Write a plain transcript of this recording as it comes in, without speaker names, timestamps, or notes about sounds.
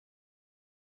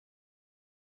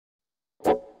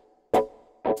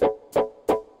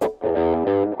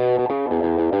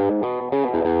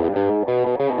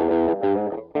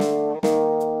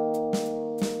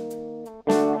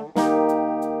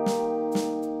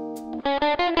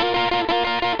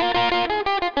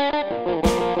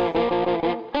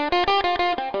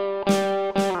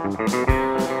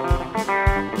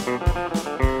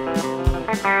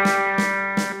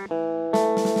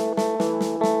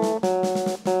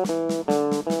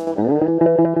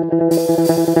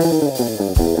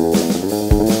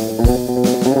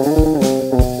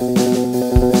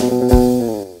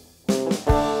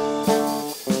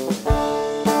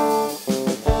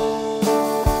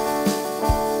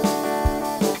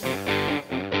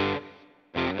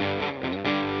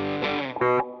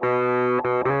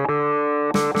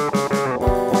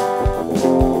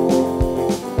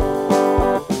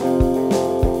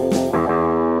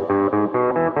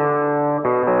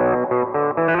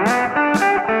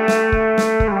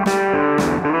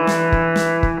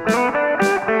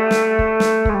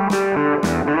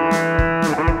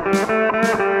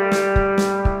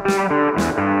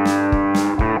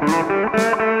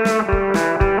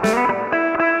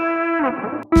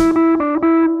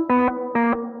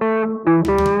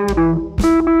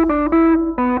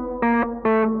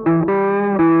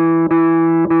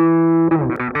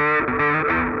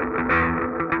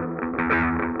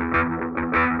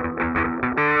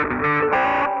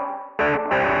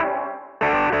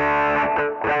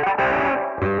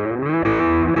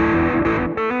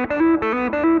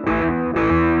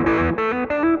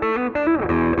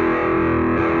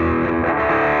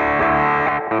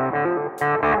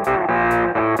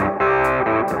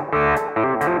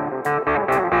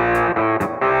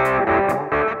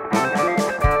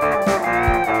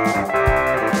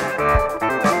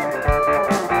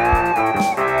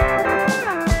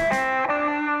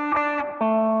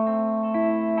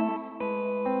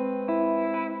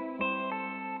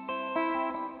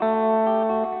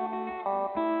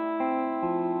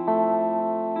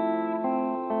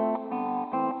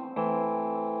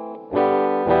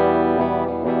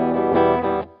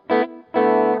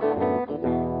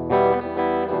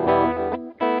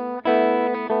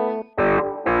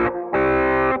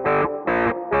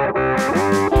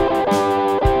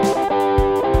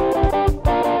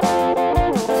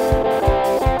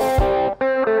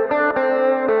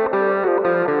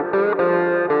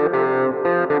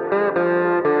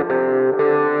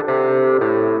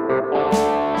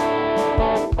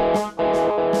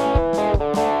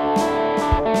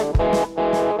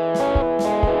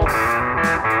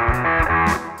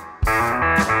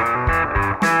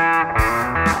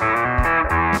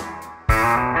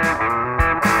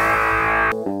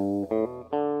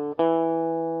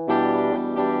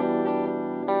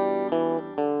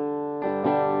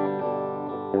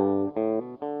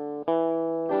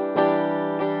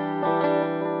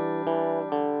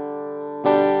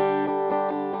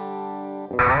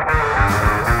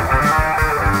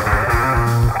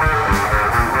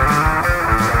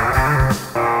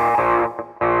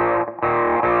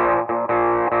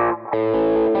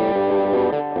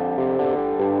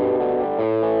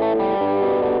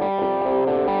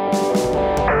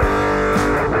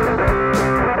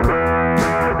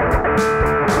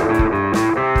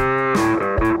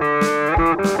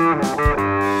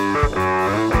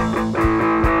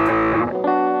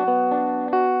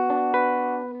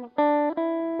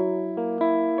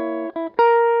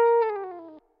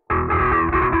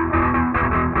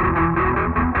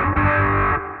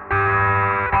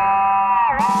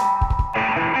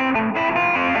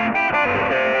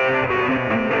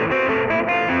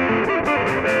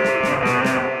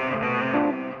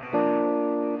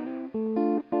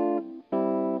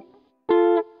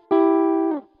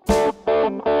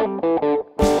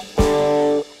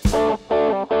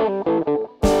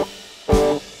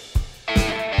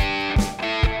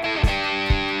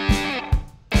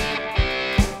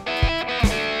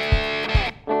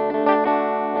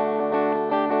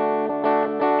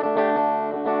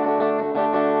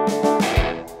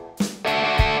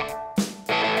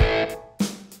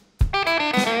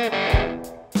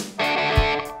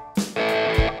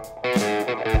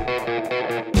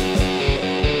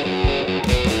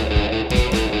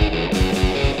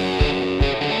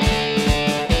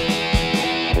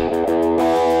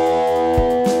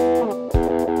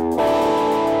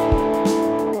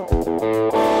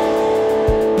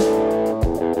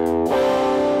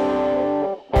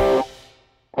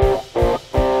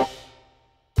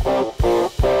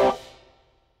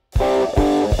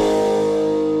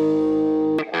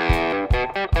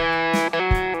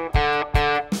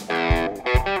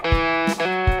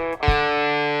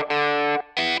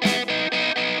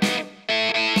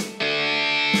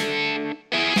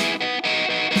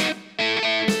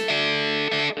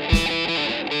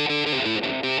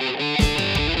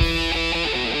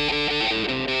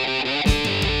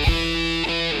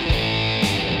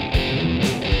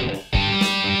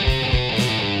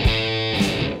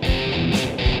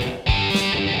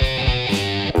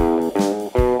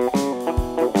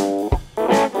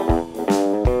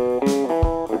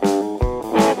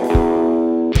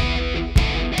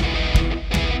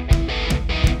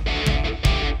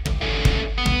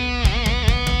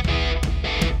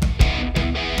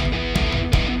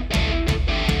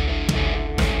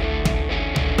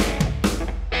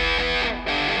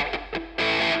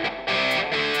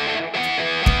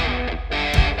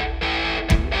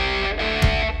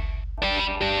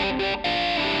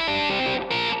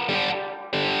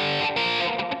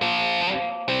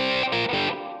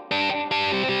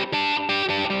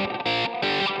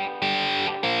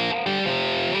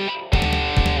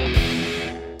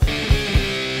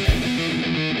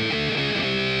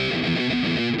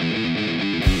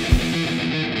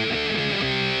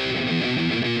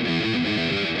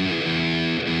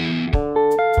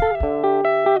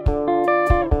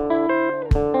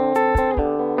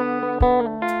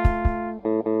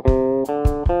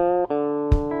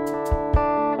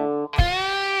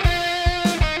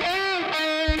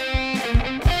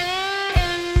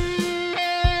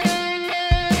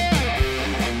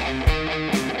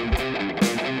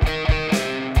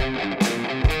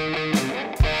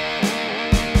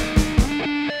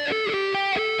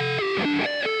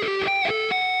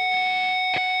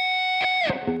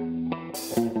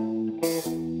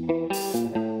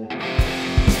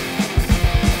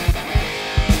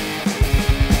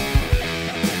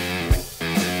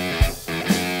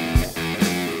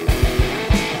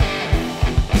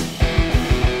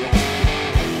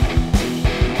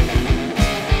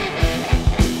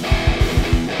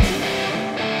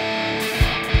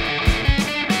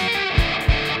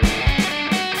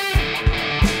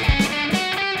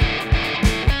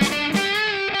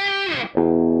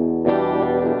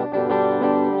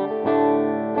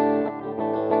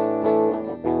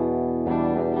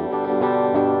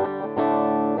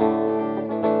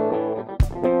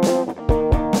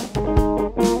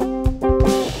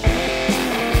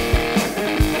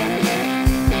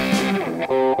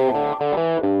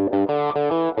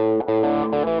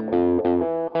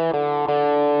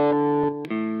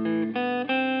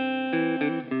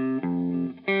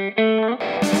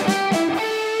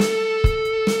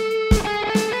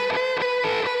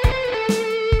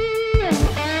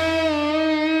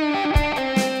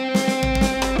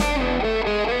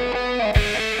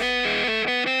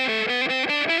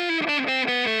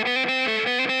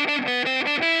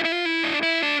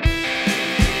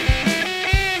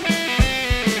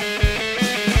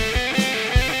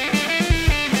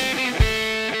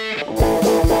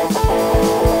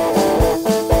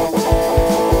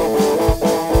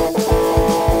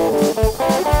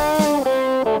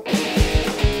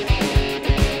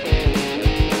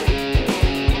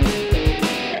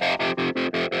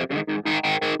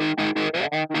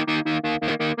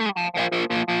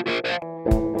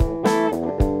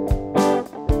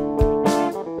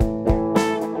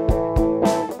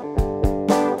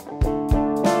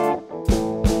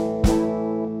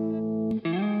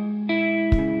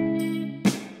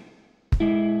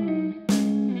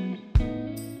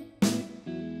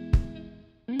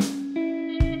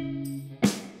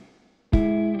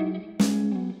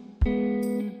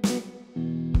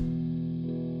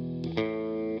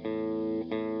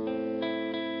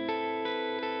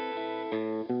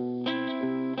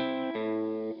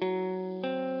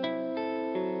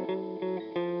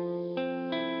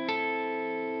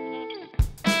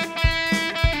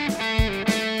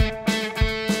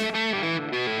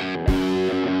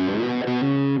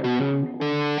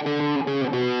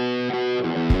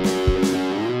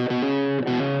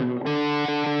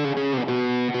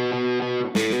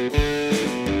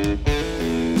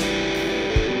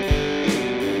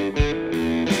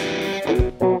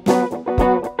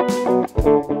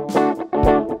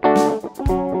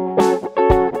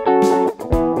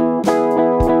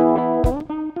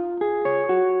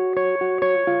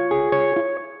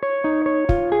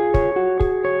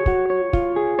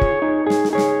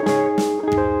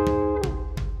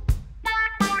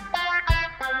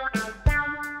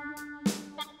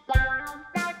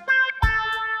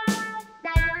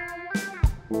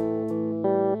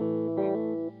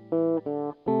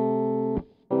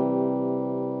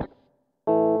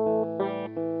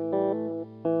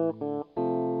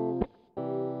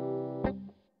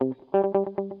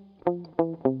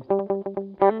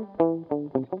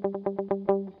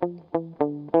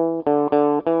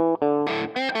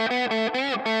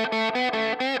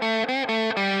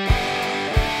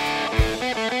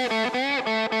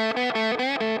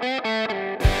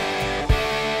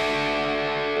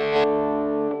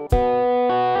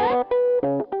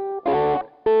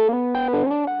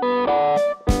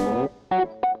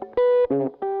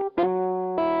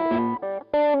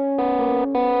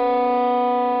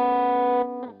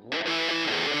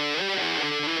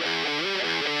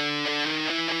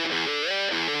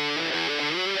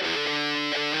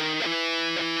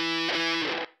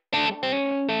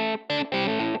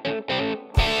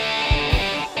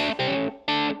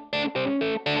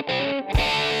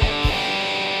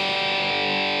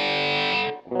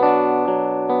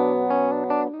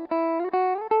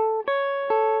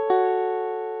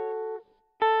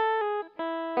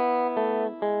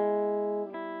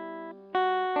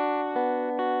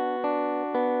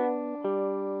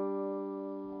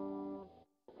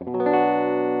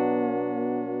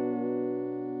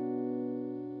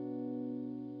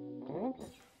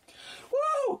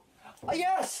Woo!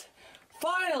 Yes!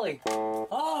 Finally!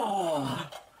 Oh!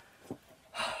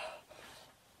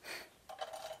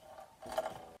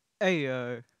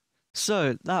 Ayo.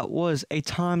 So, that was a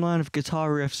timeline of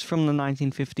guitar riffs from the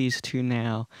 1950s to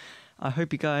now. I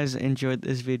hope you guys enjoyed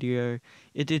this video.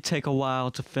 It did take a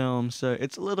while to film, so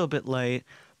it's a little bit late,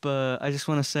 but I just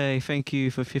want to say thank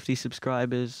you for 50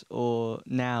 subscribers, or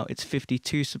now it's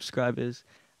 52 subscribers.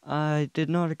 I did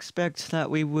not expect that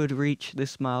we would reach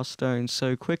this milestone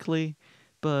so quickly,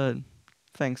 but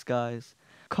thanks guys.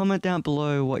 Comment down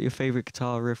below what your favorite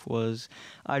guitar riff was.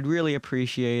 I'd really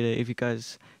appreciate it if you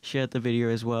guys shared the video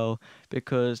as well,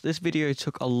 because this video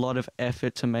took a lot of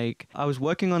effort to make. I was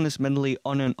working on this mentally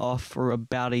on and off for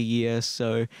about a year,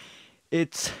 so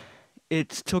it's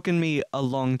taken me a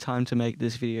long time to make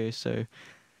this video, so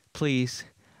please,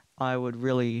 I would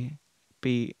really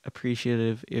be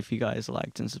appreciative if you guys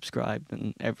liked and subscribed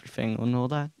and everything and all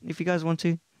that, if you guys want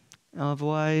to.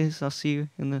 Otherwise, I'll see you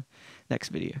in the next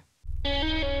video.